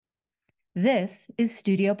This is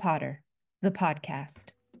Studio Potter, the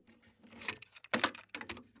podcast.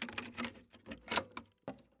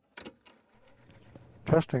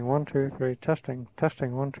 Testing, 1, 2, 3, testing,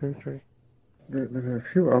 1, 2, 3. There are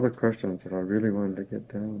a few other questions that I really wanted to get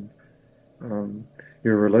down.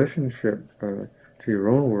 Your relationship to your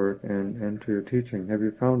own work and to your teaching, have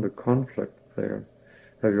you found a conflict there?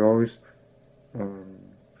 Have you always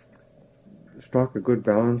struck a good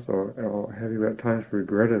balance, or have you at times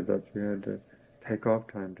regretted that you had to take off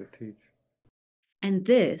time to teach? And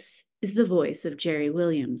this is the voice of Gerry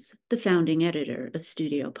Williams, the founding editor of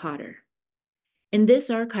Studio Potter. In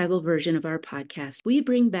this archival version of our podcast, we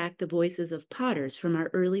bring back the voices of potters from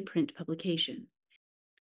our early print publication.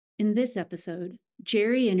 In this episode,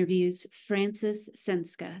 Gerry interviews Frances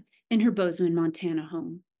Senska in her Bozeman, Montana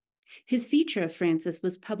home. His feature of Frances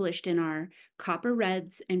was published in our Copper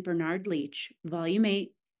Reds and Bernard Leach, Volume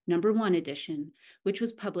 8, Number 1 edition, which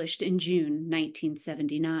was published in June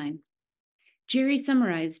 1979. Gerry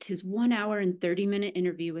summarized his 1 hour and 30-minute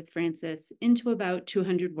interview with Frances into about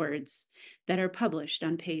 200 words that are published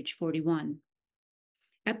on page 41.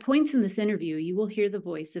 At points in this interview, you will hear the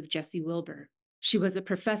voice of Jessie Wilbur. She was a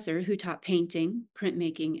professor who taught painting,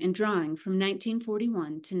 printmaking, and drawing from 1941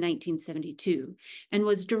 to 1972 and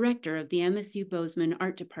was director of the MSU Bozeman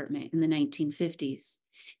Art Department in the 1950s.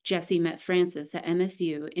 Jessie met Frances at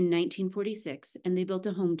MSU in 1946, and they built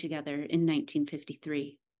a home together in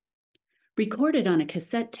 1953. Recorded on a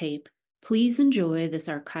cassette tape, please enjoy this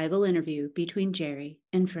archival interview between Gerry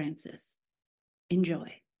and Frances.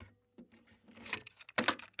 Enjoy.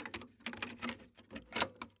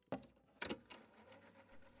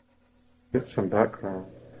 Get some background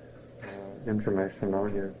information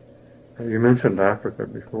on you. You mentioned Africa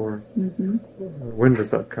before. Mm-hmm. When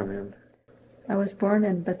does that come in? I was born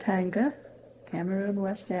in Batanga, Cameroon,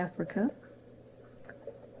 West Africa,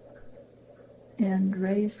 and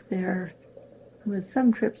raised there with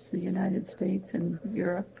some trips to the United States and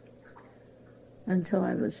Europe until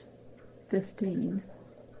I was 15,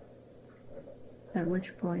 at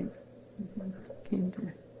which point I came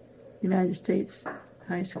to United States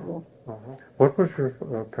high school. Uh-huh. What was your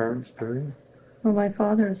parents doing? Well, my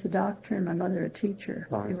father is a doctor and my mother a teacher.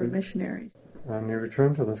 They were see. Missionaries. And you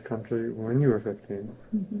returned to this country when you were 15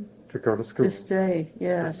 to go to school? To stay,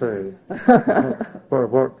 yes. To stay.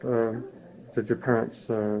 What did your parents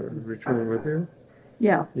return with you?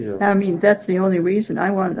 Yeah. Yes. I mean, that's the only reason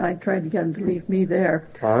I tried to get them to leave me there.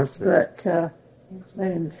 I see. But I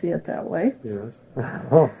didn't see it that way. Yes.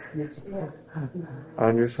 Oh.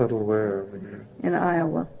 And you settled where? In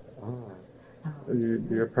Iowa. Oh.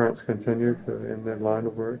 Your parents continued in their line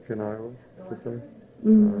of work in Iowa?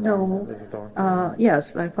 No. As a doctor?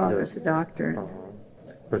 Yes, my father's a doctor.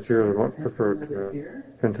 But you would prefer to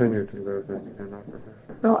continue to live in Africa?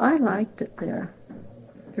 Well, I liked it there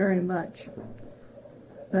very much.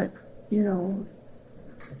 But, you know,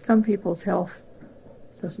 some people's health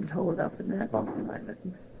doesn't hold up in that climate.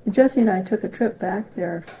 And Jessie and I took a trip back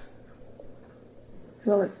there.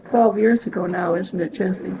 Well, it's 12 years ago now, isn't it,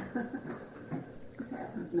 Jessie? This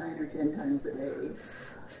happens 9 or 10 times a day.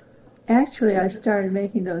 Actually, I started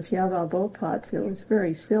making those Yava bowl pots. It was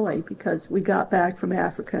very silly because we got back from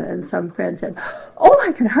Africa and some friend said, "Oh,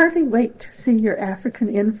 I can hardly wait to see your African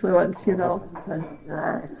influence," you know.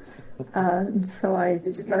 So I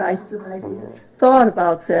thought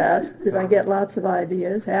about that. Did I get lots of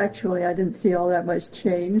ideas? Actually, I didn't see all that much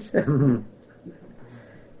change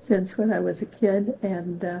since when I was a kid.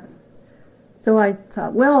 And so I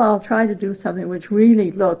thought, well, I'll try to do something which really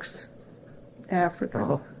looks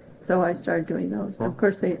African. So I started doing those. Of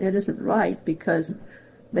course, it isn't right because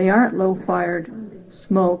they aren't low-fired,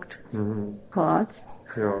 smoked pots.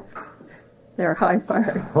 Yeah. They're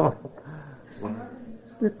high-fired.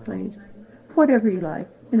 Slip plates. Whatever you like.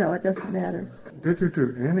 You know, it doesn't matter. Did you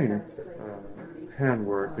do any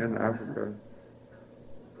handwork in Africa?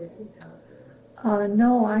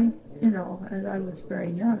 No, as I was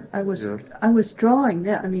very young. I was drawing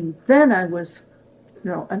then. I mean, then I was,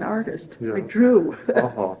 an artist. Yeah. I drew.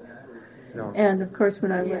 Yeah. And, of course,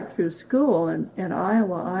 when I went through school in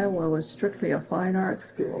Iowa was strictly a fine arts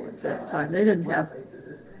school at that time. They didn't have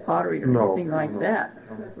pottery or anything like that.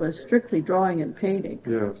 It was strictly drawing and painting.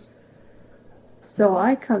 Yes. So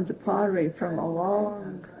I come to pottery from a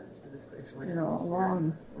long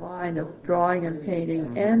line of drawing and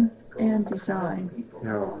painting and design.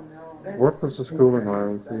 Yeah. What was the school in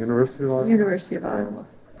Iowa? The University of Iowa? University of Iowa.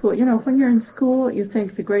 Well, when you're in school, you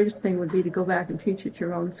think the greatest thing would be to go back and teach at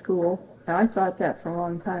your own school. And I thought that for a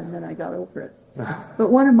long time, and then I got over it.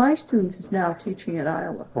 But one of my students is now teaching at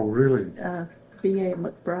Iowa. Oh, really? B.A.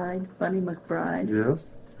 McBride, Bunny McBride. Yes.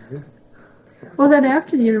 Well, then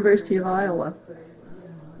after the University of Iowa,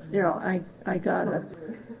 I got a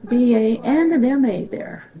BA and an MA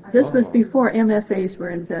there. This was before MFAs were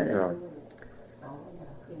invented. Yeah.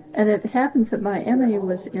 And it happens that my MA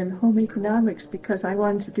was in home economics because I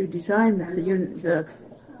wanted to do design with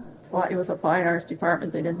it was a fine arts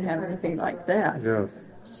department. They didn't have anything like that. Yes.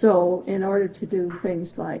 So in order to do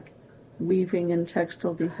things like weaving and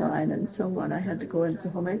textile design and so on, I had to go into the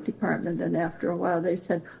home ec department, and after a while they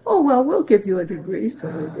said, oh, well, we'll give you a degree, so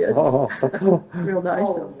we did. Real nice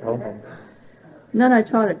of them. And then I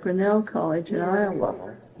taught at Grinnell College in Iowa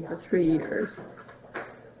for 3 years.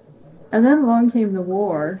 And then along came the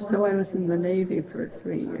war, so I was in the Navy for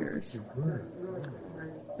 3 years.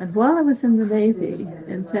 And while I was in the Navy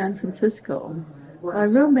in San Francisco, my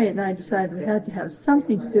roommate and I decided we had to have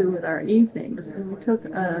something to do with our evenings, and we took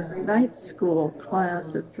a night school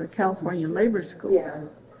class at the California Labor School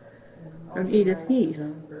from Edith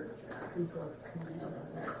Heath.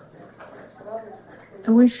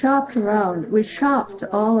 And we shopped around. We shopped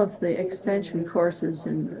all of the extension courses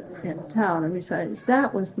in town, and we decided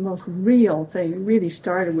that was the most real thing. You really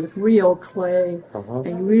started with real clay, and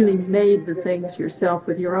you really made the things yourself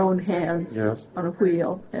with your own hands on a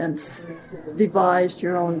wheel, and devised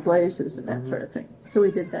your own glazes and that sort of thing. So we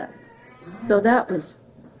did that. So that was...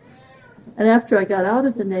 And after I got out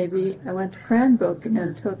of the Navy, I went to Cranbrook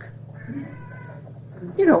and took...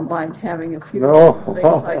 You don't mind having a few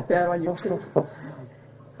things like that on your feet.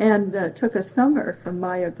 And took a summer from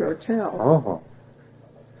Maya Grotel.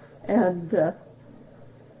 And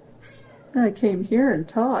I came here and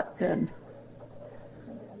taught. And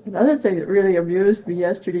another thing that really amused me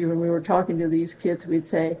yesterday when we were talking to these kids, we'd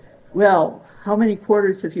say, well, how many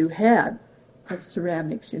quarters have you had of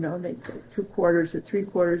ceramics? And they'd say 2 quarters or 3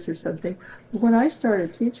 quarters or something. But when I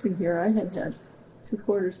started teaching here, I had 2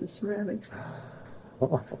 quarters of ceramics.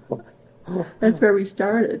 That's where we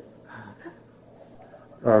started.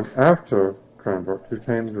 After Cranbrook, you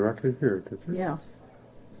came directly here, did you? Yeah.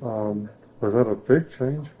 Was that a big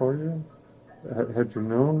change for you? Had you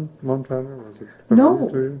known Montana? Was it No,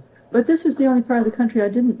 familiar to you? but this was the only part of the country I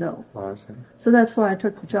didn't know. Oh, I see. So that's why I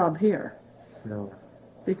took the job here. No.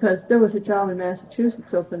 Because there was a job in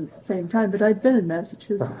Massachusetts open at the same time, but I'd been in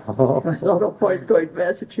Massachusetts. So I saw no point going to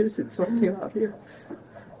Massachusetts, so I came out here.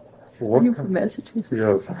 Are you from Massachusetts?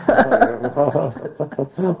 Yes.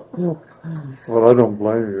 Well, I don't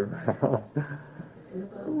blame you.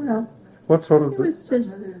 Well, what sort of... it was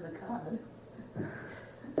just...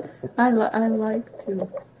 I like to,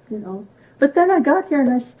 But then I got here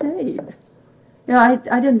and I stayed. I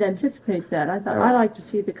didn't anticipate that. I thought, I like to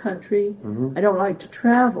see the country. Mm-hmm. I don't like to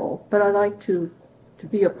travel, but I like to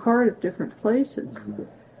be a part of different places. Mm-hmm.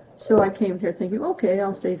 So I came here thinking, okay,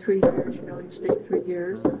 I'll stay 3 years. You stay 3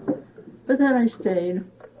 years. But then I stayed.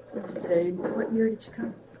 What year did you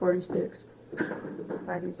come? 46.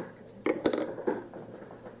 5 years.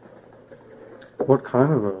 What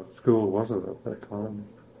kind of a school was it at that time?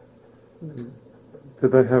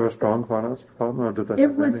 Did they have a strong finance department, or did they?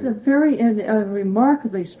 It was a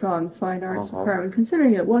remarkably strong fine arts department,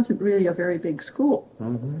 considering it wasn't really a very big school.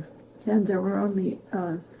 Mm-hmm. And there were only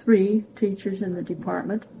 3 teachers in the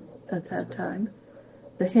department at that time.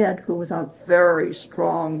 The head, who was a very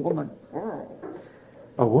strong woman.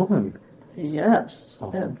 A woman? Yes.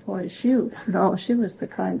 And boy, she was the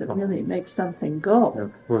kind that really makes something go. Yeah.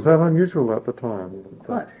 Was that unusual at the time?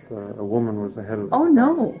 What? A woman was the head of the... Oh,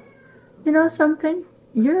 no. You know something?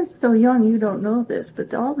 You're so young you don't know this,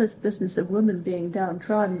 but all this business of women being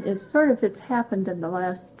downtrodden it's happened in the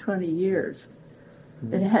last 20 years.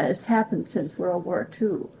 Mm-hmm. It has happened since World War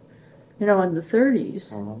II. In the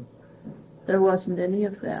 30s, there wasn't any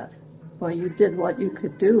of that. Well, you did what you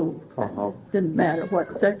could do. Didn't matter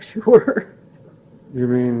what sex you were. You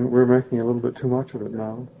mean we're making a little bit too much of it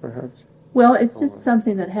now, perhaps? Well, it's just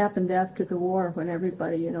something that happened after the war when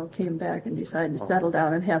everybody, came back and decided to settle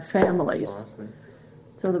down and have families. Oh, I see.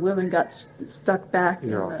 So the women got stuck back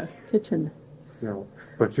in the kitchen. Yeah,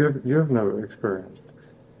 but you've never experienced.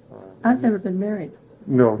 I've never been married.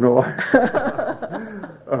 No.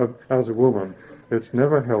 As a woman, it's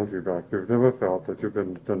never held you back. You've never felt that you've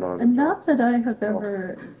been denied. And not that I have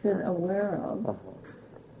ever been aware of.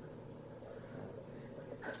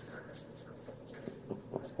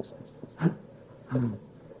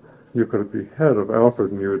 You could be head of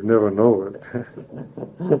Alfred and you would never know it.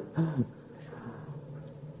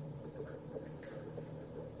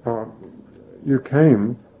 You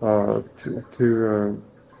came to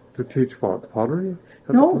teach what, pottery?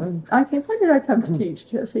 No, I came. When did I come to teach,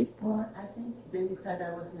 Jessie? Well, I think Billy said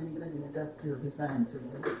I wasn't any good in industrial design, so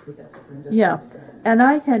we got for industrial design. And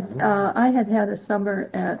I had had a summer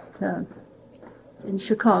at in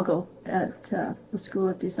Chicago at the School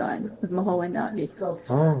of Design with Maholi Nagy.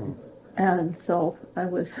 Oh. And so I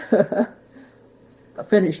was a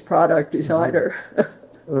finished product designer.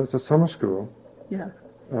 It's a summer school. Yeah.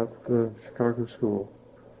 At the Chicago School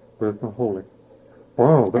with Maholi.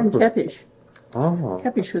 Wow. And Kepish. Ah.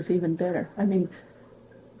 Kepish was even better. I mean,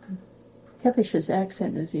 Kepish's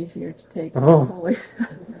accent is easier to take than Oh. Maholi's.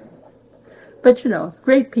 But,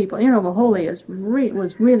 great people. Maholi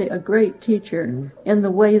was really a great teacher in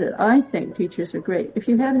the way that I think teachers are great. If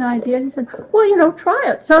you had an idea, he said, well, try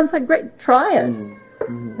it. Sounds like great. Try it.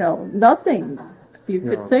 Nothing you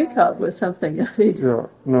could think of was something that he... Yeah.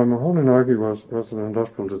 No, Maholi Nagy was an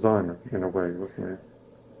industrial designer, in a way, wasn't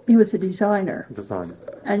he? He was a designer. Designer.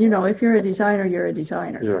 And, if you're a designer, you're a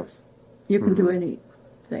designer. Yes. You can do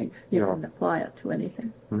anything. You can apply it to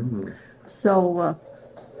anything. Mm-hmm. So...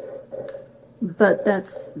 but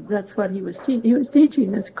that's what he was teaching. He was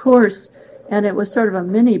teaching this course, and it was sort of a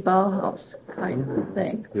mini Bauhaus kind of a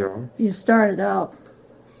thing. Yeah. You started out,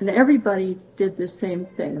 and everybody did the same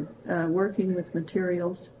thing, working with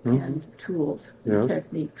materials and tools and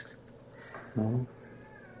techniques.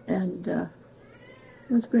 And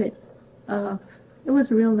it was great. It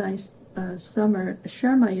was a real nice summer.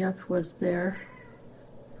 Shermayev was there,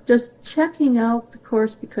 just checking out the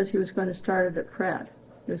course because he was going to start it at Pratt.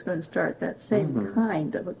 He was going to start that same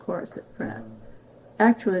kind of a course at Pratt.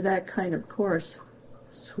 Actually, that kind of course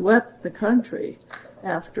swept the country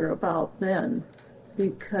after about then,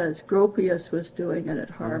 because Gropius was doing it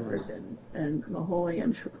at Harvard and Maholi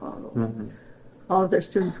in Chicago. All of their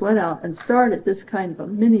students went out and started this kind of a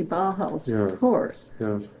mini Bauhaus course.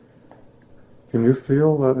 Yes. Can you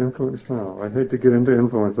feel that influence now? I hate to get into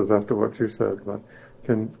influences after what you said, but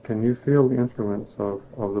can you feel the influence of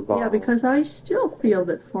the Bauhaus? Yeah, because I still feel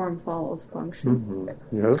that form follows function.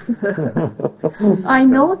 Yes. I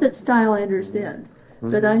know that style enters in,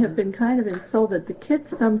 but I have been kind of insulted. The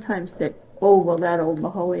kids sometimes say, oh, well, that old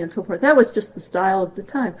Maholi and so forth, that was just the style of the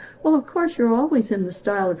time. Well, of course, you're always in the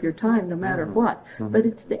style of your time, no matter what. But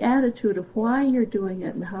it's the attitude of why you're doing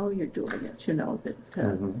it and how you're doing it, that...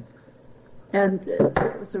 And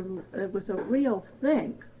it was a real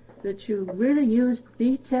thing, that you really used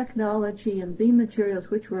the technology and the materials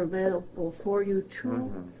which were available for you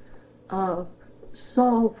to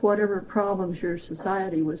solve whatever problems your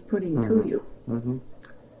society was putting to you.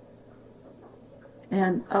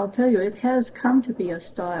 And I'll tell you, it has come to be a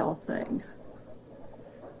style thing.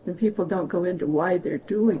 And people don't go into why they're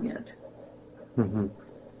doing it.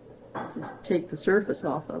 Just take the surface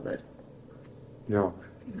off of it. Yeah.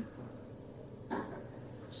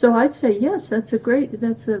 So I'd say, yes, that's a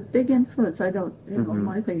big influence. I don't,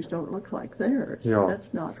 my things don't look like theirs. Yeah,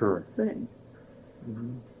 that's not the thing.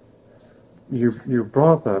 You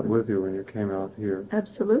brought that with you when you came out here.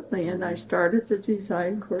 Absolutely, and I started the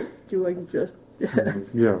design course doing just,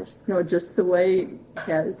 yes. Just the way I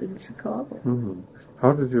had it in Chicago.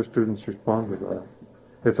 How did your students respond to that?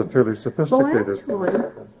 It's a fairly sophisticated... Well,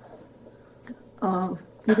 actually,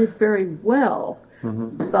 they did very well,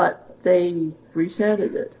 but they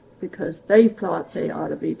resented it because they thought they ought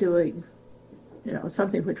to be doing,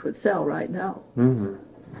 something which would sell right now.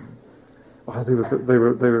 Oh, they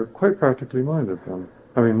were quite practically minded then.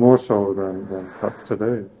 I mean, more so than perhaps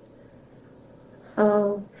today.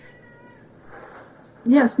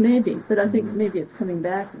 Yes, maybe, but I think maybe it's coming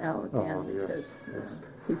back now again because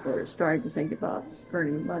people are starting to think about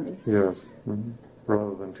earning money. Yes,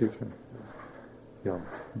 rather than teaching. Yeah.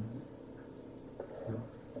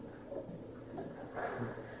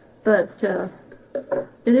 But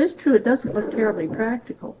it is true, it doesn't look terribly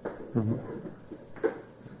practical.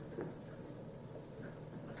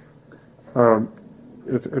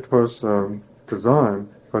 It was design,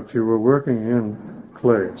 but you were working in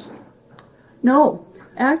clay. No,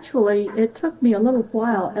 actually, it took me a little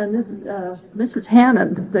while, and this Mrs.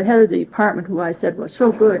 Hannon, the head of the department, who I said was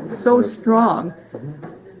so good, so strong,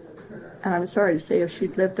 and I'm sorry to say if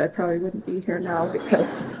she'd lived, I probably wouldn't be here now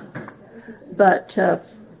but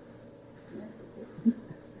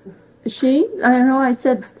I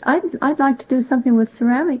said, I'd like to do something with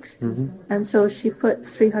ceramics. And so she put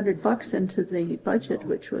 $300 into the budget,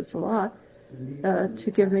 which was a lot,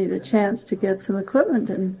 to give me the chance to get some equipment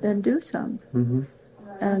and do some.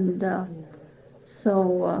 And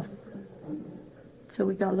so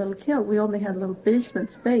we got a little kiln. We only had a little basement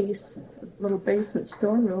space, a little basement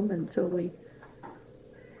storeroom, and so we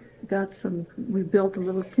built a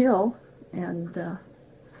little kiln and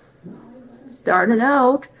started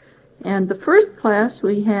out. And the first class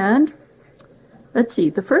we had,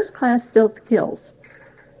 the first class built the kilns.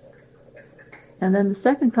 And then the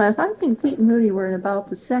second class, I think Pete and Rudy were in about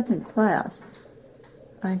the second class.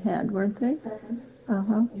 I had, weren't they?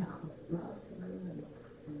 Uh-huh.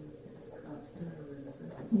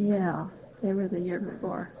 Yeah, they were the year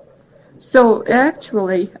before. So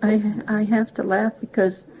actually, I have to laugh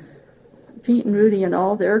because Pete and Rudy and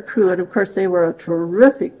all their crew, and of course they were a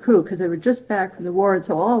terrific crew because they were just back from the war, and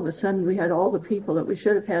so all of a sudden we had all the people that we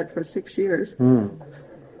should have had for 6 years in.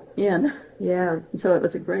 Yeah, and so it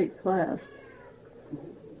was a great class.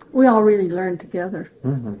 We all really learned together.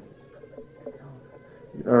 Mm-hmm.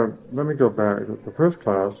 Let me go back. The first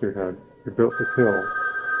class you built the hill.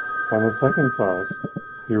 On the second class,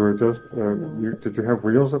 you were just, did you have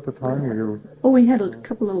wheels at the time? Oh, we had a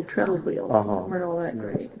couple little treadle wheels. Uh-huh. Weren't all that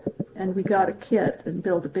great. And we got a kit and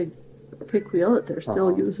built a big kick wheel that they're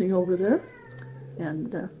still using over there.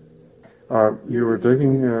 And you were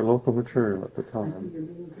digging local material at the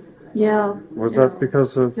time. Yeah. Was that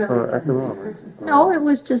because of economics? No, it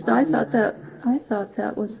was just I thought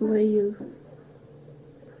that was the way you.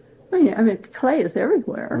 I mean, clay is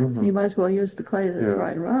everywhere. Mm-hmm. You might as well use the clay that's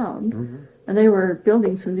right around. Mm-hmm. And they were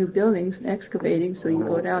building some new buildings and excavating, so you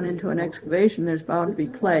go down into an excavation, there's bound to be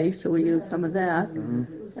clay, so we used some of that. Mm-hmm.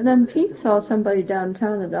 And then Pete saw somebody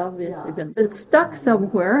downtown that obviously been stuck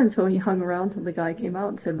somewhere, and so he hung around till the guy came out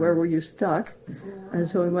and said, "Where were you stuck?" And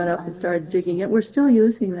so we went up and started digging it. We're still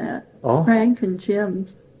using that. Oh. Frank and Jim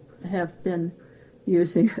have been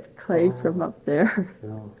using clay from up there.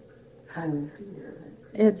 Yeah.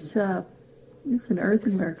 It's an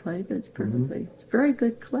earthenware clay, but it's perfectly, it's very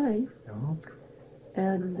good clay. Oh.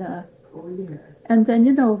 And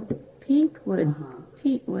then Pete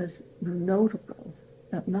was notable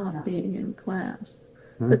at not being in class.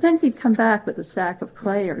 But then he'd come back with a sack of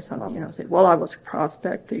clay or something, say, "Well, I was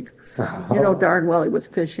prospecting." Darn well he was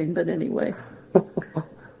fishing, but anyway.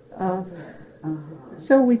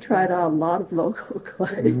 So we tried out a lot of local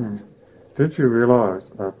clay. Mm-hmm. Did you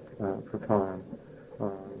realize at the time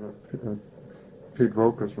that Pete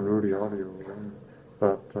Vocus and Rudy Audio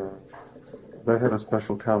that they had a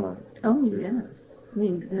special talent? Oh, yes. I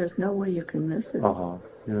mean, there's no way you can miss it. Uh-huh,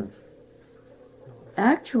 yes.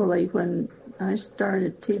 Actually, when I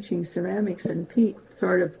started teaching ceramics and Pete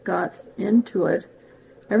sort of got into it,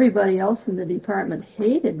 everybody else in the department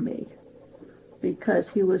hated me because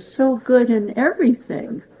he was so good in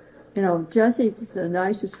everything. Jessie, the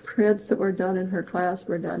nicest prints that were done in her class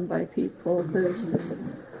were done by Pete Vocus.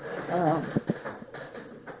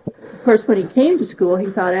 Of course, when he came to school, he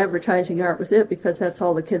thought advertising art was it because that's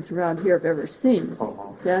all the kids around here have ever seen.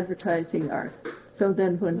 It's advertising art. So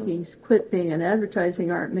then when he quit being an advertising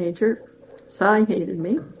art major, Cy hated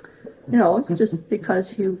me. It's just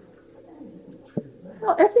because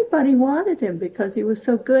everybody wanted him because he was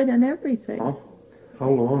so good in everything. How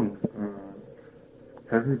long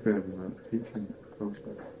have you been teaching those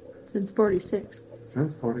days? Since 46.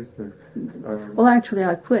 Since 46. Well, actually,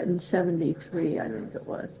 I quit in 73, I think it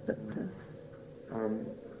was. But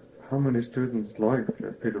how many students like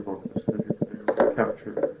Peter Vocus have you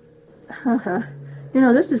captured?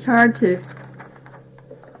 This is hard to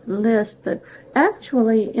list, but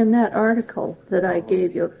actually, in that article that I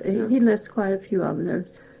gave you, he lists quite a few of them.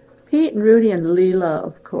 There's Pete and Rudy and Leela,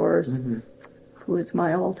 of course, who is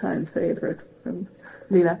my all-time favorite from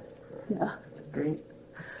Leela. Yeah, it's great.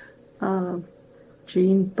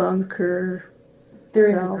 Gene Bunker,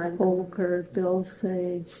 Ralph Holker, Bill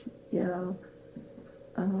Sage,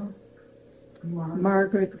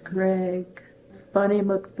 Margaret Gregg, Bunny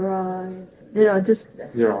McBride. They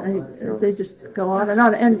just go on.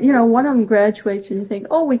 And one of them graduates and you think,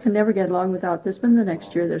 oh, we can never get along without this one. The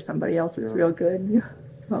next year there's somebody else that's real good. You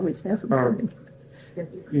always have them.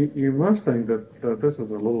 You must think that this is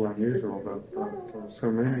a little unusual, that so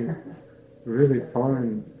many really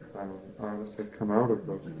fine artists have come out of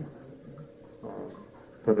this.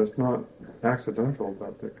 But it's not accidental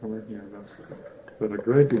that they come in here, that a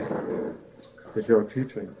great deal is your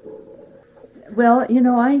teaching. Well,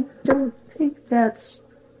 I don't think that's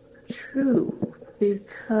true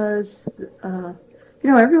because,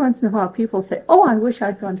 every once in a while people say, oh, I wish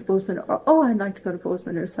I'd gone to Bozeman, or oh, I'd like to go to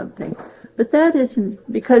Bozeman or something. But that isn't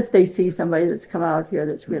because they see somebody that's come out here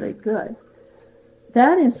that's really good.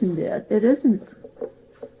 That isn't it. It isn't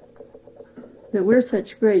that we're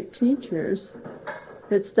such great teachers.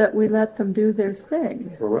 It's that we let them do their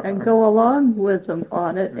thing and go along with them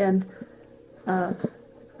on it and,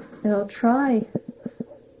 try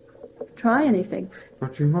anything.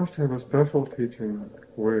 But you must have a special teaching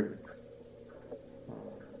way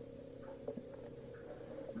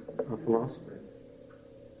of philosophy.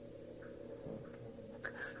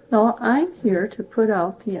 Well, I'm here to put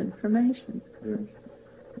out the information. Yes.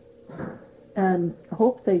 And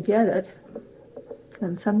hope they get it.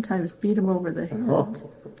 and sometimes beat them over the head.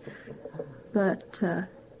 But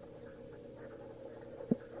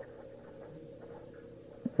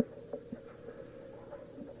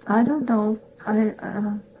I don't know.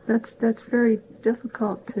 That's very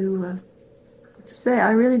difficult to say.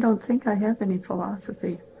 I really don't think I have any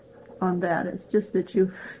philosophy on that. It's just that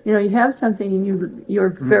you have something and you're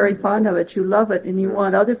very fond of it, you love it, and you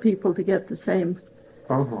want other people to get the same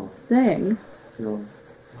thing. Yeah.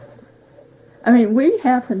 I mean, we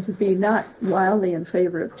happen to be not wildly in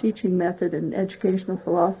favor of teaching method and educational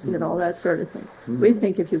philosophy and all that sort of thing. We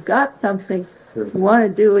think if you've got something you want to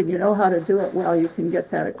do and you know how to do it well, you can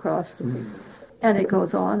get that across to people. And it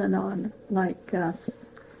goes on and on, like at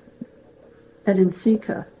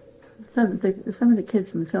Senska. Some of the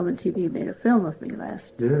kids in the film and TV made a film of me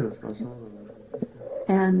last year. Yes, I saw that.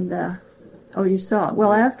 And, you saw it.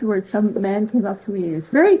 Well, afterwards, some man came up to me and he was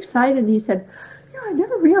very excited and he said, I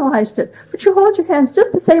never realized it, but you hold your hands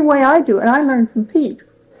just the same way I do, and I learned from Pete.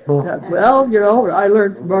 Well, I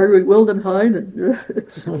learned from Marguerite Wildenhain, and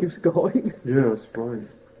it just keeps going. Yes, right.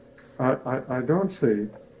 I don't see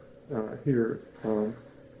here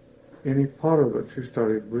any potter that you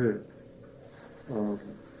studied with.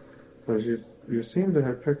 Because you seem to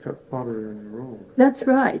have picked up pottery on your own. That's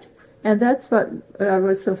right. And that's what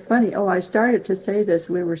was so funny. I started to say this.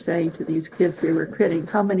 We were saying to these kids we were cribbing,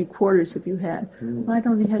 how many quarters have you had? Well, I'd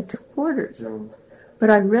only had 2 quarters. Yeah. But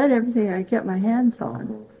I read everything I get my hands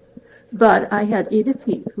on. But I had Edith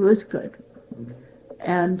Heath, who was good,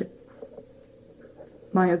 and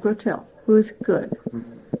Maya Grotel, who was good,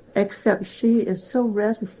 except she is so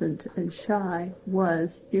reticent and shy,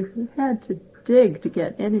 you had to dig to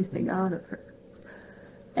get anything out of her.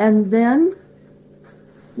 And then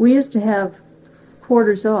we used to have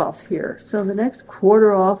quarters off here. So the next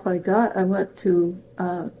quarter off I went to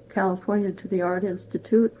California to the Art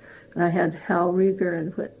Institute, and I had Hal Rieger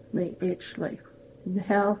and Whitney H. And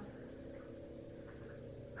Hal,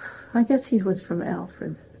 I guess he was from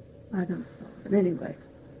Alfred. I don't know. But anyway,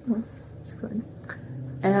 it's good.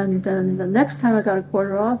 And then the next time I got a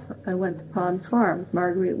quarter off, I went to Pond Farm with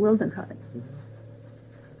Marguerite Wildenhain.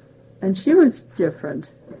 And she was different.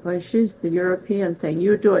 Well, she's the European thing.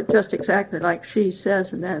 You do it just exactly like she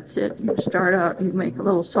says, and that's it. You start out, you make a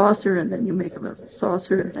little saucer, and then you make a little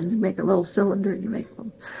saucer, and then you make a little cylinder, and you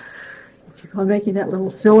keep on making that little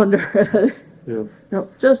cylinder. Yeah. No,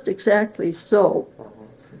 just exactly so.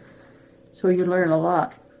 So you learn a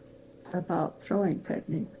lot about throwing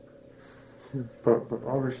technique. But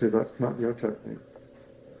obviously that's not your technique.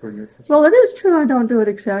 Well, it is true I don't do it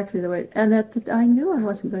exactly the way, and I knew I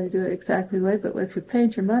wasn't going to do it exactly the way, but if you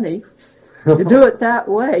paid your money, you do it that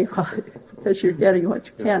way, because you're getting what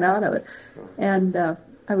you can out of it. And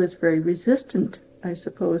I was very resistant, I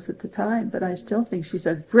suppose, at the time, but I still think she's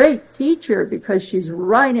a great teacher because she's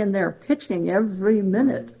right in there pitching every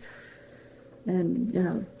minute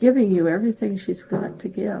and, giving you everything she's got to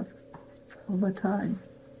give all the time.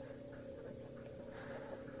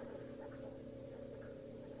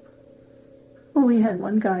 Well, we had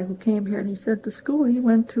one guy who came here, and he said the school he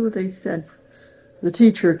went to, they said, the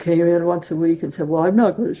teacher came in once a week and said, well, I'm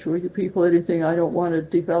not going to show you people anything. I don't want to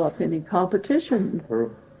develop any competition.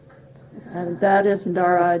 And that isn't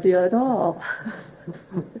our idea at all.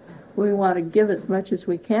 We want to give as much as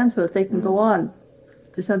we can so that they can go on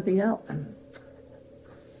to something else,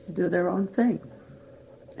 do their own thing.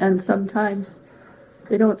 And sometimes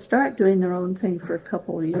they don't start doing their own thing for a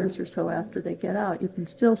couple of years or so after they get out. You can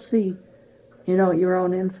still see your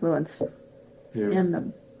own influence in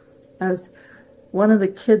them. One of the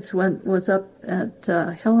kids was up at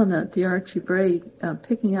Helena at the Archival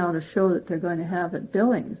picking out a show that they're going to have at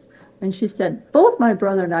Billings. And she said, both my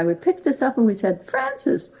brother and I, we picked this up and we said,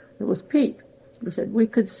 Frances, it was Pete. We said, we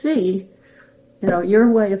could see, your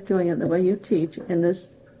way of doing it, the way you teach, in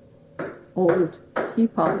this old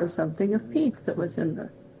teapot or something of Pete's that was in the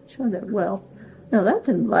show. That, that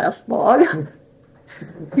didn't last long.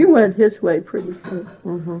 He went his way pretty soon.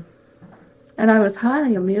 Mm-hmm. And I was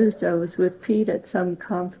highly amused. I was with Pete at some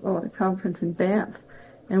conference in Banff,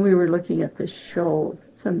 and we were looking at this show.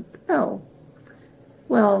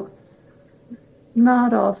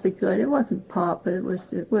 Not awfully good. It wasn't pop, but it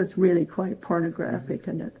was really quite pornographic,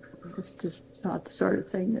 and it was just not the sort of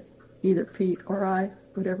thing that either Pete or I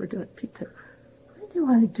would ever do it. Pete said, "Why do you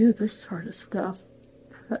want to do this sort of stuff?"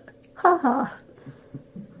 Ha ha.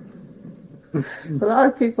 A lot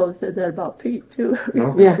of people have said that about Pete, too.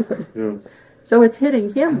 No? Yeah. Yeah. So it's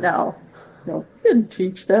hitting him now. He didn't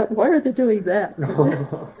teach that. Why are they doing that?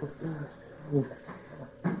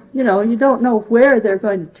 You don't know where they're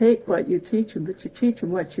going to take what you teach them, but you teach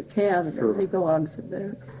them what you can, and they go on from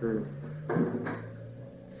there. Sure.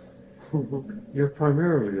 You're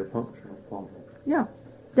primarily a functional farmer. Yeah,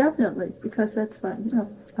 definitely, because that's fun. You know,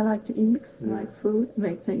 I like to eat, I like food,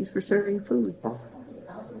 make things for serving food.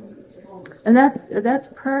 And that's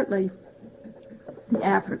partly the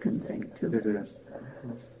African thing, too. It is.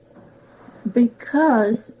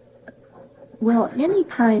 Because, well, any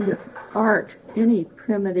kind of art, any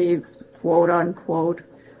primitive, quote-unquote,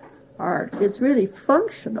 art, is really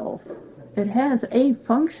functional. It has a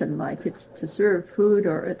function, like it's to serve food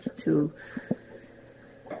or it's to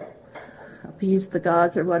appease the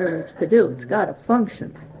gods or whatever it's to do. It's got a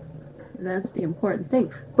function. And that's the important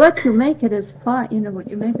thing. But you make it as fun, you know,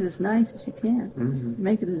 you make it as nice as you can. Mm-hmm. You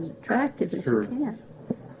make it as attractive as you can.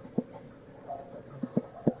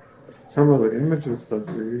 Some of the images that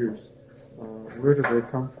you use, where do they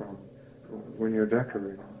come from when you're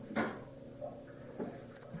decorating?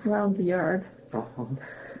 Around the yard.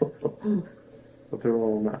 But they're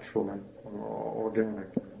all natural and organic.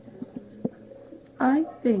 I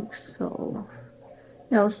think so.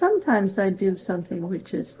 Now, sometimes I do something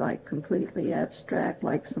which is like completely abstract,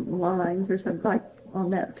 like some lines or something, like on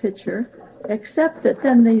that picture, except that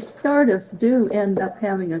then they sort of do end up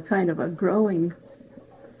having a kind of a growing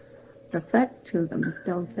effect to them,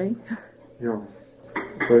 don't they? Yeah.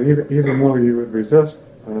 But even though you would resist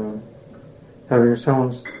having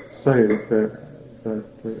someone say that the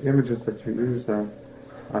images that you use are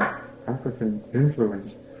African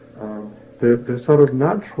influence, they're sort of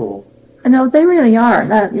natural. No, they really are.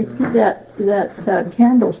 You see that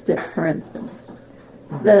candlestick, for instance.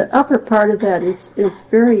 The upper part of that is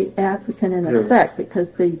very African in effect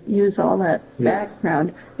because they use all that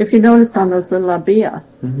background. If you noticed on those little abia,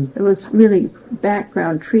 there was really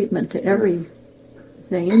background treatment to everything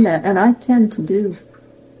in that, and I tend to do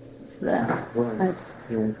that. Right. That's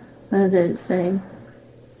one of the saying.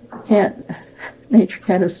 Nature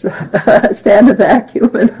can't stand a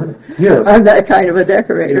vacuum, and Yes. I'm that kind of a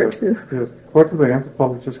decorator too. Yes. What do the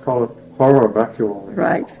anthropologists call it? Horror vacuole.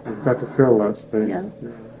 Right. You've got to fill that space. Yeah.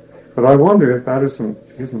 But I wonder if that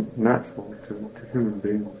isn't natural to human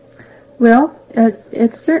beings. Well,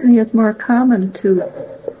 it certainly is more common to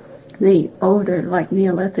the older, like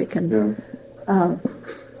Neolithic, and I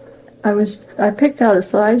picked out a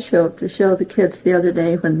slideshow to show the kids the other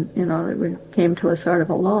day when we came to a sort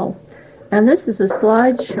of a lull, and this is a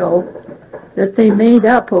slideshow that they made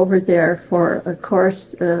up over there for a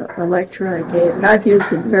course, a lecture I gave, and I've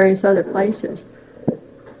used it in various other places,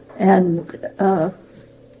 and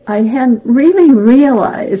I hadn't really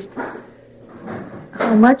realized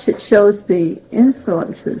how much it shows the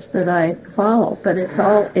influences that I follow, but it's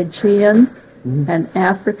all Aegean and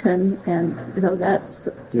African and that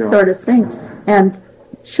sort of thing. And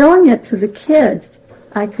showing it to the kids,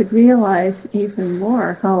 I could realize even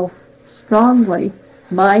more how strongly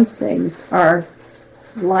my things are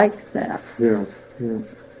like that. Yeah.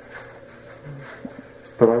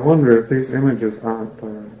 But I wonder if these images aren't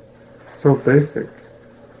so basic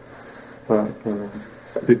that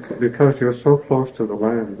because you're so close to the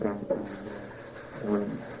land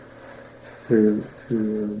and to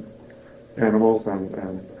animals and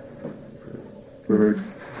birds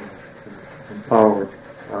and flowers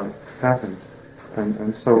happen,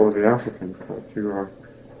 and so the Africans, that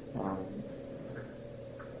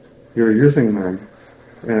you're using them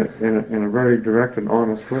in a very direct and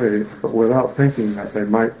honest way, but without thinking that they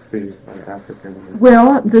might be African.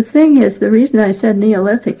 Well, the thing is, the reason I said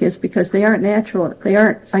Neolithic is because they aren't natural.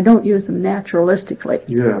 I don't use them naturalistically.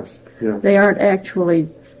 Yes. They aren't actually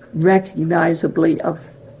recognizably of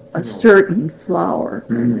a certain flower.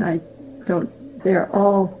 They're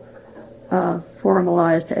all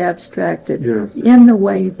formalized, abstracted in the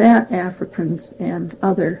way that Africans and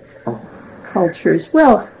other cultures.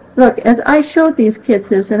 Well, look, as I showed these kids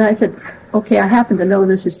this, and I said, okay, I happen to know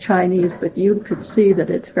this is Chinese, but you could see that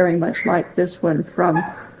it's very much like this one from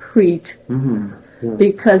Crete,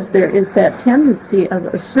 because there is that tendency of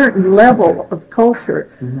a certain level of culture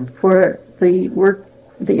for the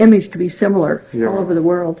image to be similar all over the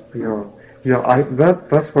world.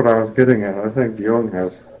 That's what I was getting at. I think Jung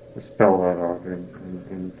has spelled that out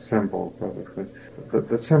in symbols.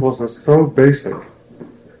 The symbols are so basic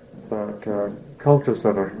that cultures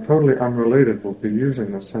that are totally unrelated will be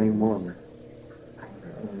using the same one.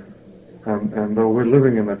 And though we're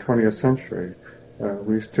living in the 20th century,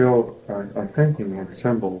 we still are thinking in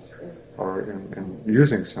symbols or in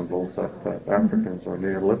using symbols that Africans or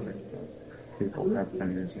Neolithic. people have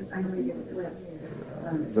been using.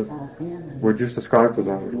 We're just described as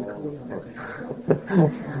that.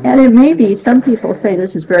 And it may be, some people say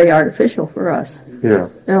this is very artificial for us. Yeah.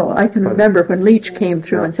 I can remember when Leach came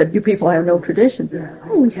through and said, "You people have no tradition."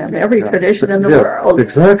 Oh, we have every tradition in the world.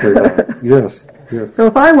 Exactly. Yes. Yes. So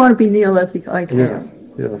if I want to be Neolithic, I can.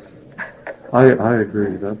 Yes. I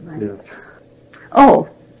agree. That yes. Oh,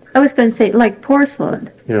 I was going to say, like porcelain.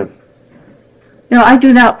 Yes. I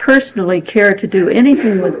do not personally care to do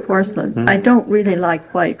anything with porcelain. I don't really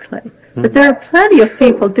like white clay. But there are plenty of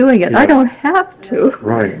people doing it. I don't have to.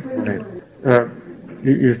 Right.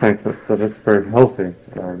 You think that it's very healthy,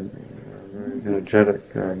 very energetic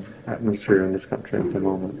atmosphere in this country at the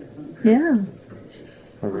moment. Yeah.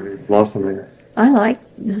 Already blossoming. I like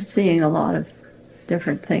just seeing a lot of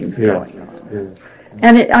different things going on. Yes.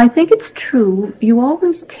 And I think it's true, you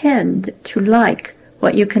always tend to like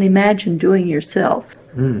what you can imagine doing yourself.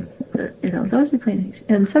 Those are things.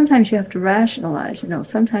 And sometimes you have to rationalize,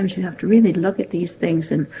 sometimes you have to really look at these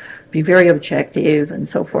things and be very objective and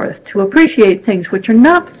so forth to appreciate things which are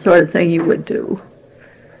not the sort of thing you would do.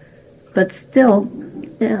 But still,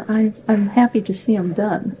 I'm happy to see them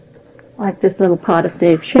done. Like this little pot of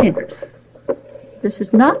Dave Shaner's. This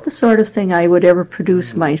is not the sort of thing I would ever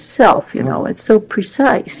produce myself, It's so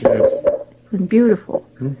precise and beautiful.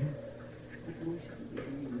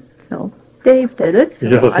 So Dave did it, so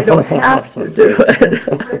yes. I don't have to do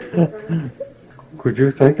it. Could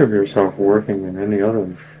you think of yourself working in any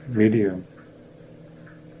other medium?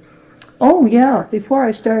 Oh, yeah. Before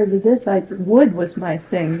I started with this, wood was my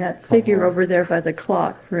thing. That figure over there by the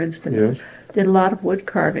clock, for instance, did a lot of wood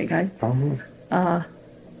carving. I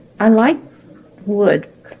like wood.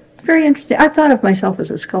 It's very interesting. I thought of myself as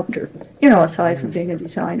a sculptor, aside from being a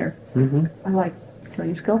designer. I like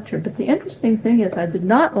doing sculpture. But the interesting thing is I did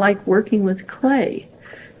not like working with clay.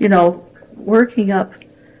 Working up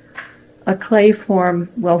a clay form.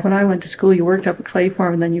 Well, when I went to school, you worked up a clay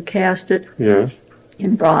form and then you cast it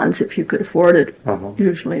in bronze if you could afford it,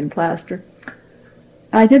 usually in plaster.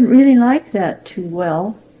 I didn't really like that too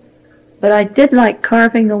well, but I did like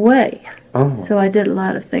carving away. So I did a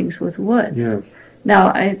lot of things with wood. Yes.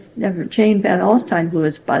 Now, Jane Van Alstyne, who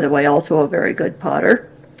is, by the way, also a very good potter,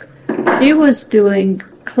 she was doing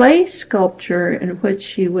clay sculpture in which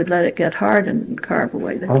she would let it get hard and carve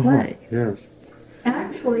away the clay. Yes.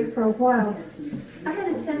 Actually, for a while, I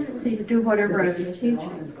had a tendency to do whatever I was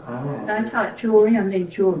teaching. I taught jewelry, I made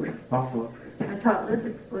jewelry. I taught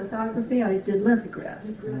lithography, I did lithographs.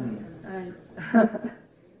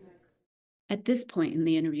 At this point in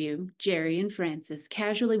the interview, Gerry and Frances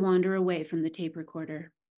casually wander away from the tape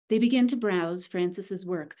recorder. They begin to browse Frances's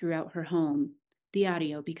work throughout her home. The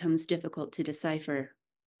audio becomes difficult to decipher.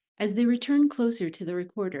 As they return closer to the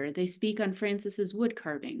recorder, they speak on Frances's wood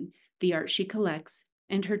carving, the art she collects,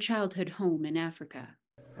 and her childhood home in Africa.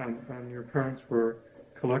 And your parents were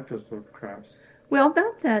collectors of crafts? Well,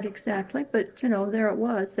 not that exactly, but, there it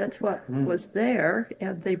was. That's what was there,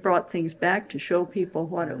 and they brought things back to show people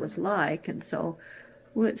what it was like, and so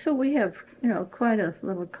we have, quite a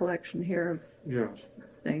little collection here of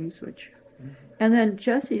things, which... And then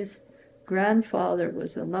Jessie's grandfather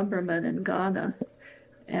was a lumberman in Ghana,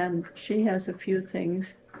 and she has a few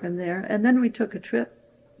things in there. And then we took a trip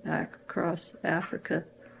back across Africa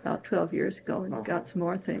about 12 years ago and got some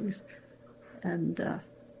more things. And,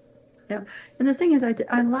 and the thing is,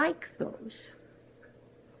 I like those.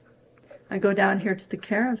 I go down here to the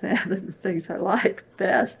caravan, and the things I like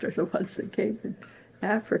best are the ones that came from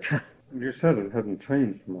Africa. You said it hadn't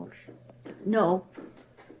changed much. No.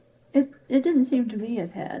 It didn't seem to me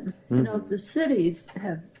it had. The cities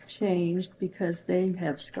have changed because they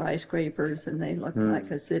have skyscrapers and they look like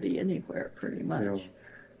a city anywhere pretty much. Yeah.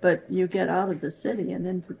 But you get out of the city and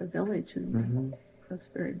into the village and that's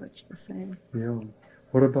very much the same. Yeah.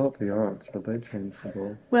 What about the arts? Have they changed at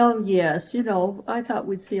all? Well, yes. I thought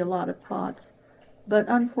we'd see a lot of pots. But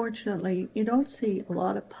unfortunately, you don't see a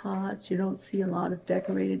lot of pots. You don't see a lot of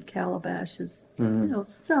decorated calabashes.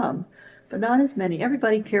 Some. But not as many.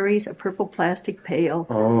 Everybody carries a purple plastic pail.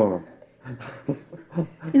 Oh.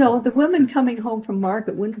 The women coming home from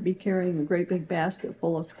market wouldn't be carrying a great big basket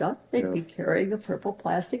full of stuff. They'd be carrying a purple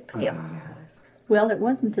plastic pail. Well, it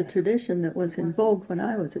wasn't the tradition that was in vogue when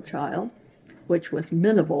I was a child, which was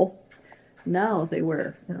minimal. Now they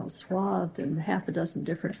wear, swathed in half a dozen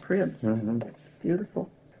different prints. Beautiful.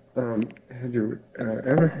 Had you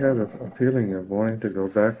ever had a feeling of wanting to go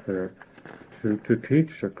back there to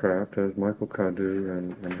teach the craft as Michael Cardew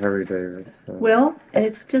and Harry Davis? Well,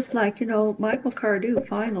 it's just like, Michael Cardew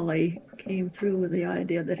finally came through with the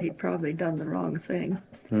idea that he'd probably done the wrong thing.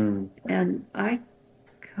 And I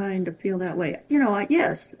kind of feel that way. You know,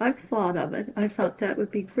 yes, I've thought of it. I thought that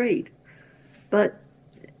would be great.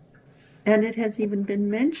 And it has even been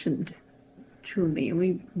mentioned to me.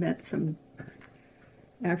 We met some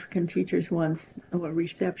African teachers once at a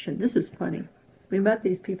reception. This is funny. We met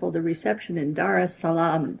these people at the reception in Dar es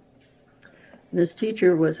Salaam. This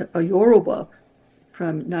teacher was a Yoruba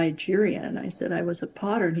from Nigeria, and I said I was a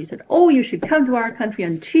potter, and he said, oh, you should come to our country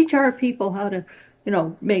and teach our people how to, you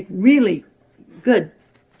know, make really good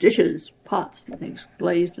dishes, pots and things,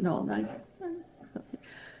 glazed and all. And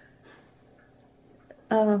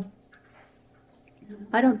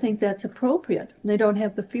I don't think that's appropriate. They don't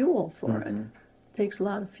have the fuel for it. It takes a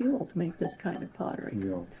lot of fuel to make this kind of pottery.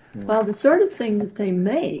 Well, the sort of thing that they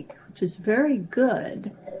make, which is very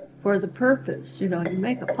good for the purpose, you know, you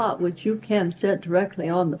make a pot which you can set directly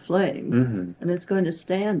on the flame, and it's going to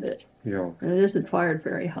stand it, and it isn't fired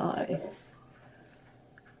very high.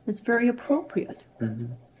 It's very appropriate.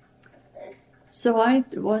 So I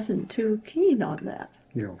wasn't too keen on that.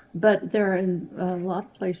 But there are in a lot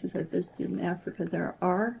of places I visited in Africa, there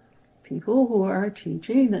are people who are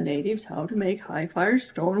teaching the natives how to make high-fire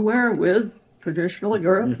stoneware with traditional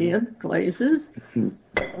European glazes on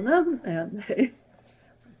them, and they,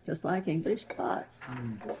 just like English pots.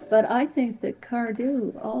 But I think that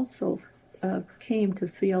Cardew also came to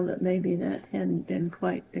feel that maybe that hadn't been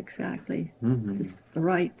quite exactly just the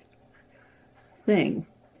right thing.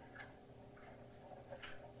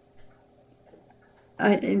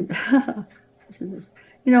 You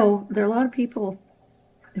know, there are a lot of people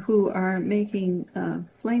who are making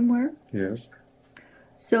flameware. Yes.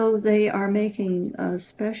 So they are making a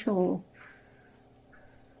special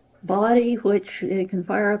body which it can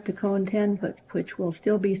fire up to cone 10, but which will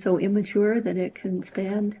still be so immature that it can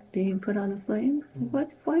stand being put on a flame.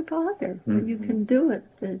 Why bother when you can do it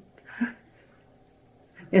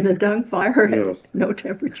in a dung fire at no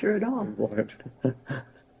temperature at all?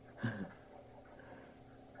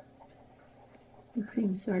 It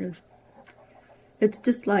seems sort of, it's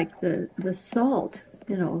just like the salt,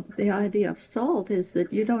 you know, the idea of salt is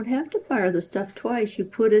that you don't have to fire the stuff twice. You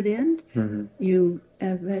put it in, you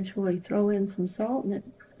eventually throw in some salt and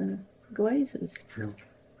it glazes.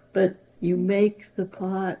 But you make the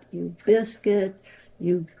pot, you bisque it,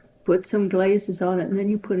 you put some glazes on it, and then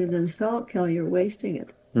you put it in the salt kiln, you're wasting it.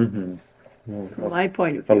 From my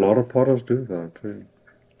point of view. A lot of potters do that too.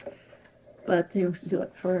 But they do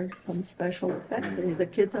it for some special effect. The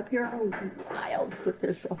kids up here are wild, put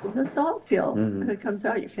their stuff in the salt kiln. And it comes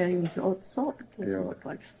out, you can't even tell it's salt. It doesn't look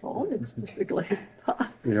like salt, it's just a glazed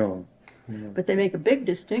pot. But they make a big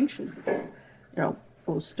distinction between, you know,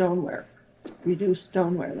 stoneware. Reduced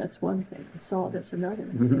stoneware, that's one thing. Salt, that's another.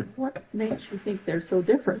 What makes you think they're so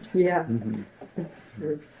different? Yeah, that's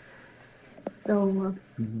true. So...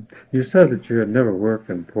 You said that you had never worked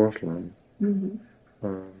in porcelain.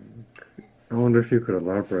 I wonder if you could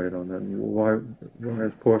elaborate on that. Why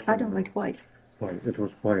is porcelain? I don't like white. White. It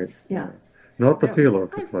was white. Yeah. Not the feel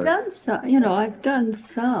of the plate. I've done some. You know, I've done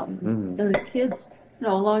some. The kids, you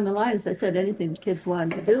know, along the lines, I said anything the kids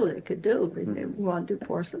wanted to do, they could do. They want to do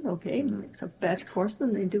porcelain, okay. Make some batch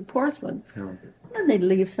porcelain, they do porcelain. And they'd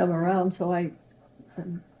leave some around, so you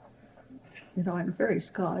know, I'm very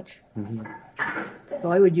Scotch.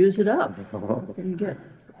 So I would use it up and get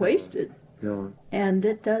wasted. And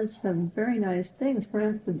it does some very nice things. For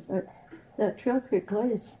instance, that Trail Creek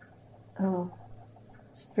glaze,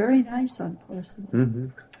 it's very nice on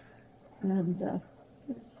porcelain. And,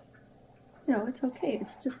 you know, it's okay.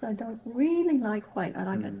 It's just I don't really like white. I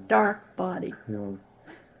like a dark body.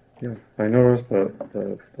 I noticed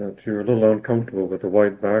that you're a little uncomfortable with the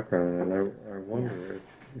white background, and I wonder if,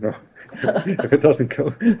 you know, if it doesn't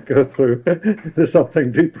go through, there's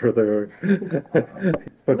something deeper there.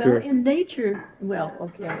 But well, in nature,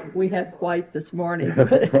 we had white this morning,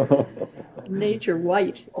 but nature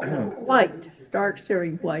white, stark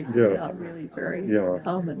searing white is not really very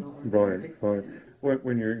common. Right.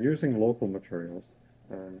 When you're using local materials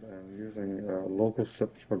and using local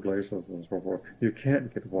sips for glazes and so forth, you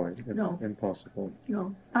can't get white. It's impossible.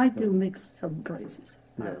 No, I do mix some glazes.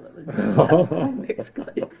 I mix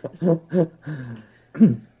glazes.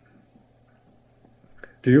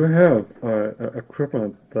 Do you have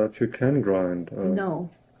equipment that you can grind? No.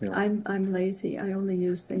 I'm lazy. I only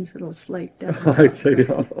use things that'll slate down. I see.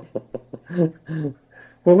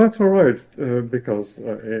 Well, that's all right, because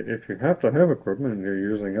if you have to have equipment and you're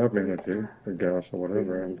using up energy, or gas or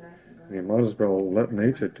whatever, and you might as well let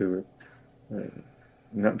nature do it.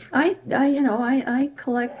 I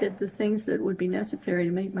collected the things that would be necessary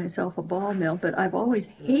to make myself a ball mill, but I've always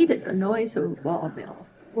hated the noise of a ball mill.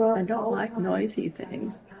 I don't like noisy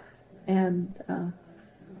things. And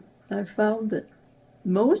I found that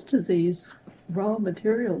most of these raw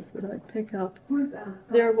materials that I pick up,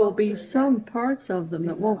 there will be some parts of them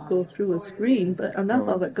that won't go through a screen, but enough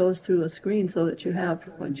of it goes through a screen so that you have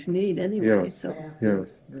what you need anyway. Yes, So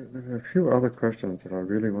yes. There are a few other questions that I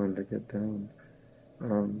really wanted to get down.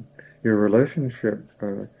 Your relationship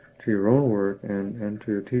to your own work and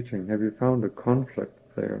to your teaching, have you found a conflict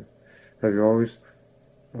there? Have you always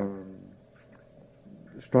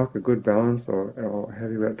struck a good balance, or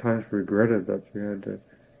have you at times regretted that you had to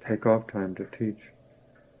take off time to teach?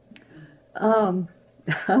 well,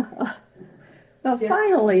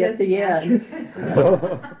 finally at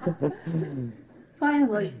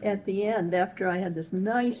the end, after I had this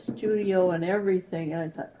nice studio and everything, and I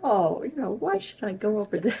thought, oh, why should I go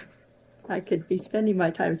over there? I could be spending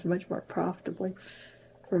my time so much more profitably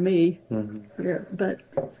for me. Mm-hmm. Here. But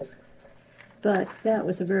that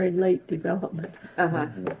was a very late development.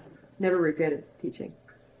 Never regretted teaching.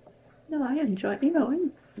 No, I enjoyed, I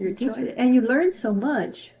enjoyed it. And you learn so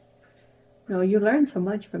much. You learn so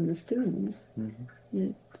much from the students.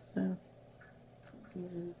 Mm-hmm.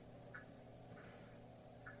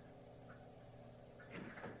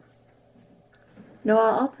 No,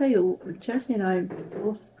 I'll tell you, Jesse and I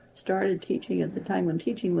both started teaching at the time when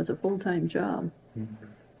teaching was a full-time job. Mm-hmm.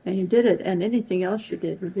 And you did it, and anything else you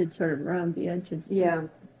did, we did sort of around the edges. Yeah.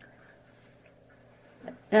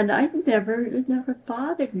 And it never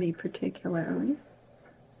bothered me particularly.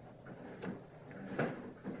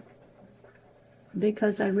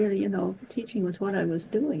 Because I really, teaching was what I was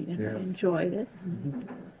doing, and I enjoyed it. Mm-hmm.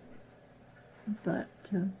 But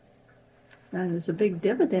and it was a big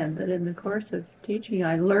dividend that in the course of teaching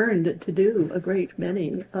I learned to do a great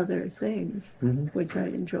many other things, which I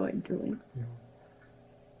enjoyed doing. Yeah.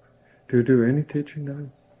 Do you do any teaching now?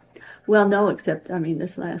 Well, no, except,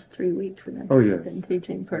 this last 3 weeks, and I've been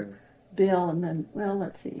teaching for Bill, and then,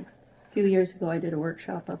 let's see, a few years ago I did a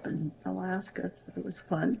workshop up in Alaska. It was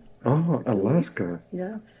fun. Oh, Alaska.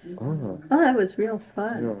 Yeah. Oh, that was real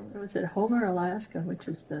fun. Yeah. It was at Homer, Alaska, which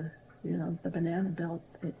is the banana belt,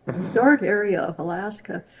 the resort area of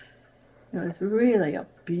Alaska. It's really a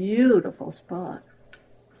beautiful spot.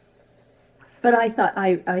 But I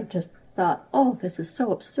just thought, oh, this is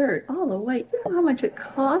so absurd. All the way, you know how much it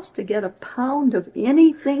costs to get a pound of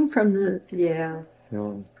anything from the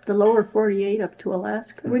lower 48 up to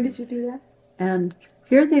Alaska? When did you do that? And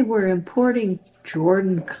here they were importing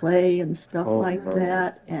Jordan clay and stuff like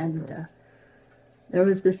that, and there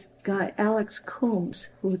was this guy, Alex Coombs,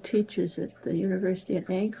 who teaches at the University in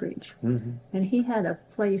Anchorage, and he had a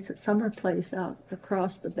summer place out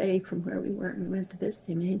across the bay from where we were, and we went to visit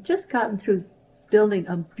him, and he'd just gotten through building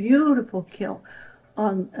a beautiful kiln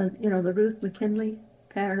on, the Ruth McKinley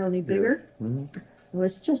pattern, only bigger. It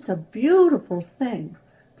was just a beautiful thing.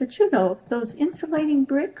 But those insulating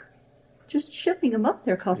brick, just shipping them up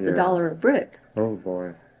there cost $1 a brick. Oh,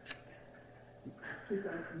 boy.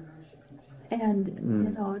 And,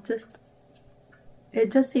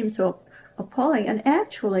 it just seems so appalling. And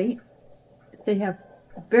actually, they have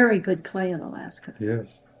very good clay in Alaska. Yes.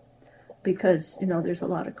 Because, there's a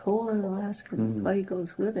lot of coal in Alaska, and clay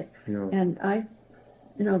goes with it. Yeah. And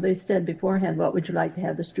they said beforehand, what would you like to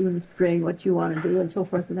have the students bring, what you want to do, and so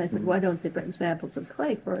forth. And I said, why don't they bring samples of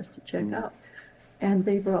clay for us to check out? And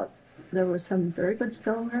there were some very good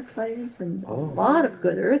stoneware clays and a lot of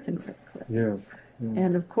good earthenware clays. Yeah.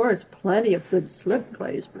 And, of course, plenty of good slip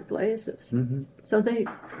clays for glazes. So they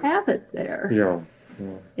have it there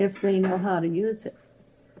if they know how to use it.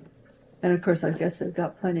 And, of course, I guess they've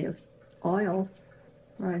got plenty of oil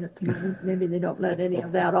right at the moment. Maybe they don't let any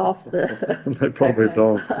of that off the... They probably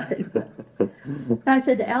don't. And I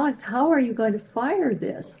said to Alex, how are you going to fire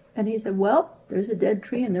this? And he said, well, there's a dead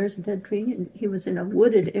tree and there's a dead tree. And he was in a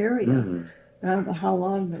wooded area. I don't know how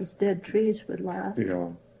long those dead trees would last.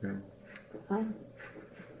 I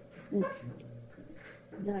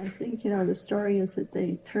think, the story is that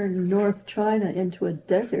they turned North China into a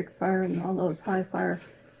desert, firing all those high-fire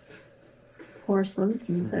porcelains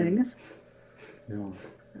and things.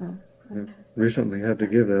 I recently had to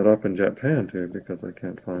give that up in Japan, too, because I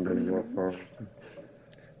can't find any more forests.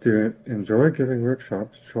 Do you enjoy giving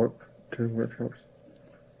workshops, short-term workshops?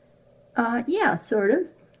 Yeah, sort of.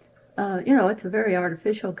 It's a very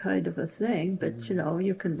artificial kind of a thing, but,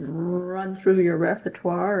 you can run through your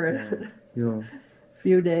repertoire in a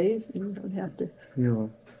few days, and you don't have to do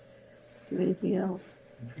anything else.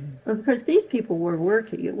 But of course, these people were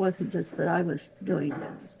working. It wasn't just that I was doing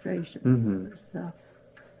demonstrations. It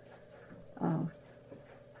was,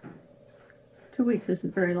 2 weeks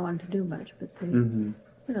isn't very long to do much, but they,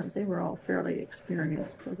 they were all fairly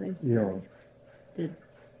experienced, so they did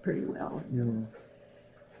pretty well.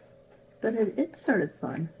 but it's sort of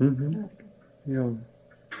fun. Mm-hmm. Yeah.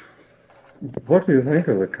 What do you think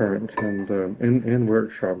of the current and in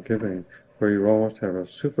workshop giving, where you almost have a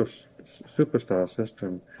superstar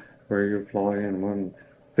system, where you fly in one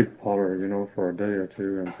big potter, for a day or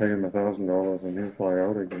two and pay him $1,000 and he'll fly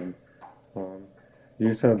out again.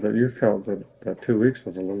 You said that you felt that 2 weeks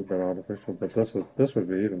was a little bit artificial, but this would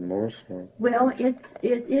be even more so. Well, it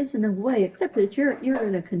is in a way, except that you're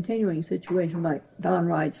in a continuing situation. Like Don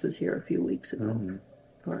Rides was here a few weeks ago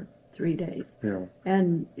for 3 days. Yeah.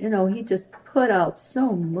 And, he just put out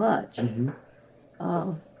so much.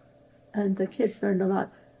 Mm-hmm. And the kids learned a lot.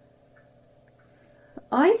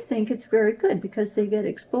 I think it's very good because they get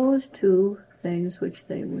exposed to things which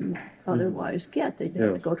they wouldn't otherwise get. They'd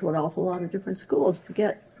have to go to an awful lot of different schools to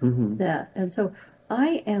get that. And so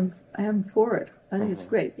I am for it. I think it's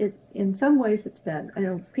great. In some ways it's bad. I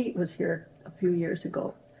know Pete was here a few years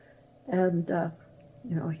ago, and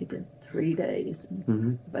he did 3 days,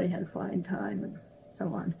 and everybody had a fine time and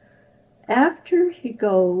so on. After he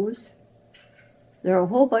goes, there are a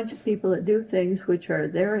whole bunch of people that do things which are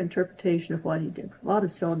their interpretation of what he did. A lot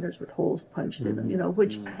of cylinders with holes punched in them,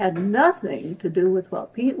 which had nothing to do with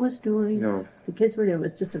what Pete was doing. No. The kids were doing. It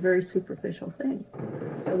was just a very superficial thing.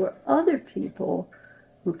 There were other people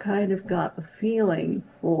who kind of got a feeling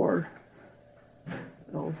for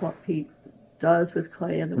what Pete does with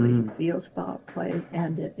clay and the way he feels about clay,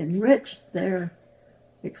 and it enriched their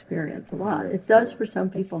experience a lot. It does for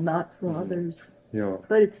some people, not for others. Yeah.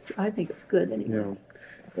 But I think it's good anyway.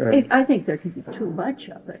 Yeah. I think there can be too much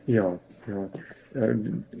of it. Yeah.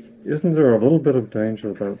 Isn't there a little bit of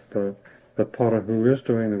danger that the potter who is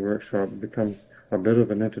doing the workshop becomes a bit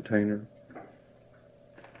of an entertainer,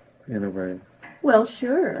 in a way? Well,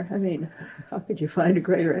 sure. I mean, how could you find a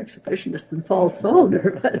greater exhibitionist than Paul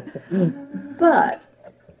Solder? But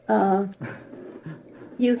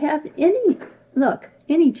you have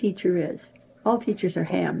any teacher is. All teachers are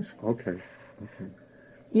hams. Okay.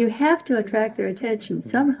 You have to attract their attention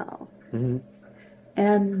somehow. Mm-hmm.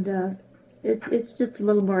 And it's just a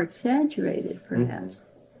little more exaggerated, perhaps.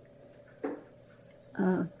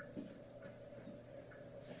 And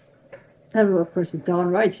of course, with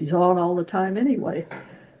Dawn Wright, she's on all the time anyway.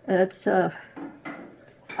 That's I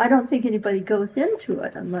don't think anybody goes into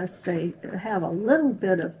it unless they have a little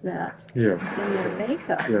bit of that in their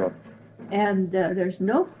makeup. Yeah. And there's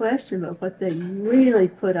no question about what they really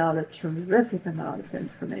put out a terrific amount of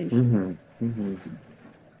information.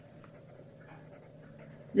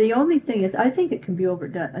 The only thing is, I think it can be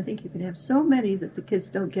overdone. I think you can have so many that the kids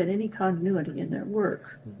don't get any continuity in their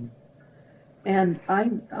work. And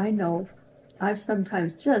I know I've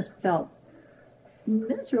sometimes just felt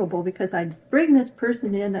miserable because I'd bring this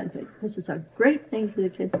person in and say, this is a great thing for the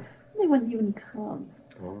kids. And they wouldn't even come.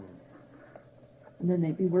 Oh. And then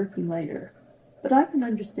they'd be working later. But I can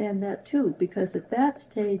understand that too, because at that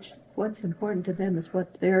stage, what's important to them is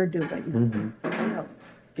what they're doing. They don't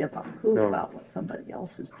give a hoot about what somebody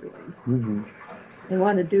else is doing. They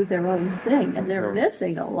want to do their own thing, and they're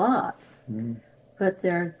missing a lot. But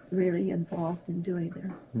they're really involved in doing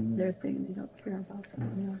their thing. They don't care about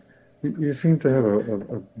something else. You seem to have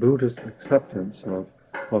a Buddhist acceptance of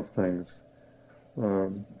things,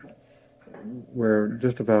 where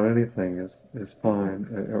just about anything is fine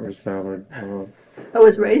or is valid. I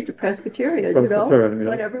was raised a Presbyterian,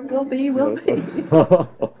 Whatever will be, will be.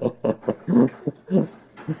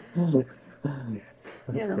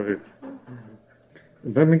 That's great.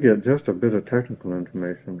 Let me get just a bit of technical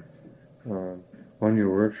information on your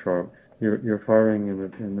workshop. You're firing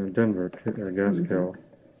in the Denver gas kiln.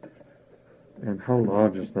 And how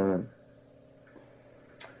large is that?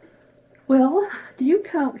 Well, do you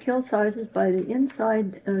count kill sizes by the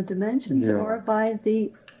inside dimensions or by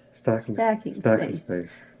the stacking space?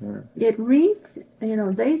 Yeah. It reads,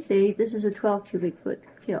 they say this is a 12 cubic foot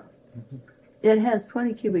kill. It has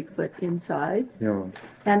 20 cubic foot insides. Yeah.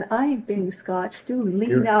 And I, being Scotch, do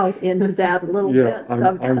lean out into that a little bit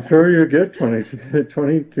sometimes. I'm sure you get 20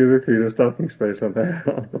 cubic feet of stacking space on that.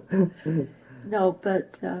 No,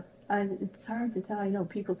 but it's hard to tell.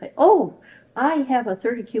 People say, oh, I have a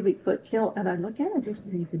 30 cubic foot kiln, and I look at it, it's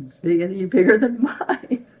even any bigger than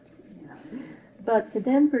mine. But the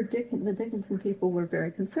the Dickinson people were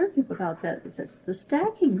very conservative about that. They said the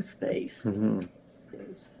stacking space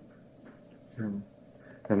is. And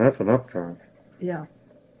that's an upcharge. Yeah.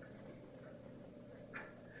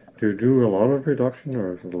 Do you do a lot of reduction,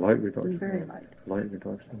 or is it a light reduction? Very light. Light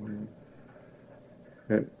reduction,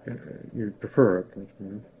 You prefer it, don't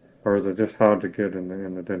you? Or is it just hard to get in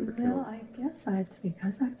the Denver Well, kiln? I guess it's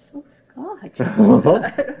because I'm so Scotch.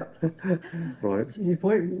 Right. It's no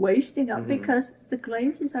point wasting up Mhm. because the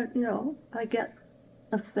glazes are, I get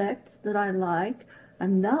effects that I like.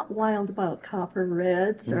 I'm not wild about copper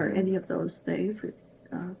reds or Mhm. any of those things.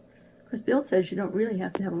 Because Bill says you don't really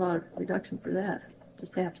have to have a lot of reduction for that.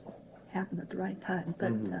 Just has to happen at the right time.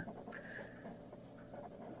 But Mhm.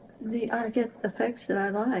 I get effects that I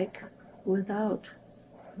like without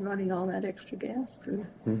running all that extra gas through.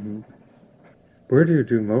 Mhm. Where do you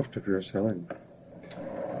do most of your selling?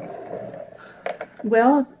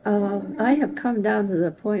 Well, I have come down to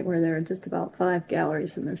the point where there are just about 5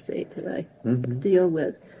 galleries in the state that I Mhm. deal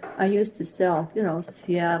with. I used to sell,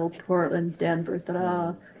 Seattle, Portland, Denver,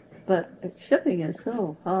 but shipping is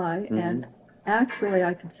so high, and actually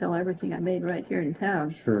I could sell everything I made right here in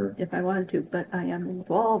town Sure. if I wanted to, but I am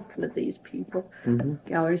involved with these people. Mhm.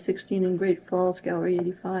 Gallery 16 in Great Falls, Gallery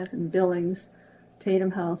 85 in Billings,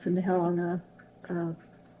 Tatum House in Helena, the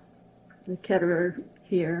Ketterer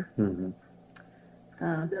here. Mhm.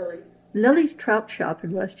 Lily's Trout Shop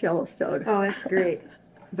in West Yellowstone. Oh, that's great.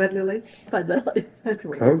 Bud Lily's? By Lily's. That's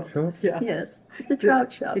wonderful. Trout shop? Yeah. Yes, it's a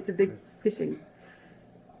trout shop. It's a big fishing.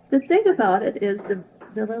 The thing about it is the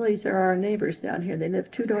Lilys are our neighbors down here. They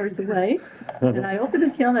live 2 doors away. And I open the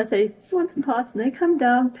kiln, I say, you want some pots? And they come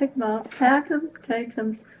down, pick them up, pack them, take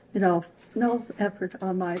them. It's no effort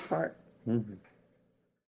on my part. Mhm.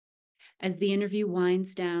 As the interview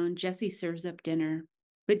winds down, Jessie serves up dinner,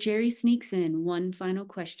 but Gerry sneaks in one final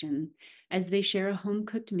question as they share a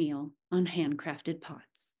home-cooked meal on handcrafted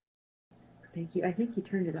pots. Thank you. I think you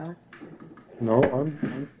turned it off. No,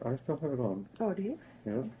 I still have it on. Oh, do you?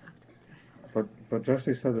 Yes. But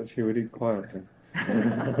Jessie said that she would eat quietly.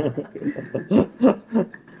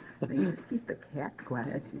 You just keep the cat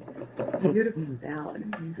quiet. Beautiful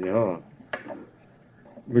salad. Yeah.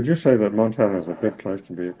 Would you say that Montana is a good place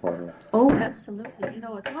to be a part of? Oh, absolutely.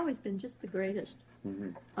 It's always been just the greatest.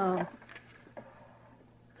 Mhm. At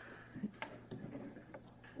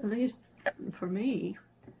least for me,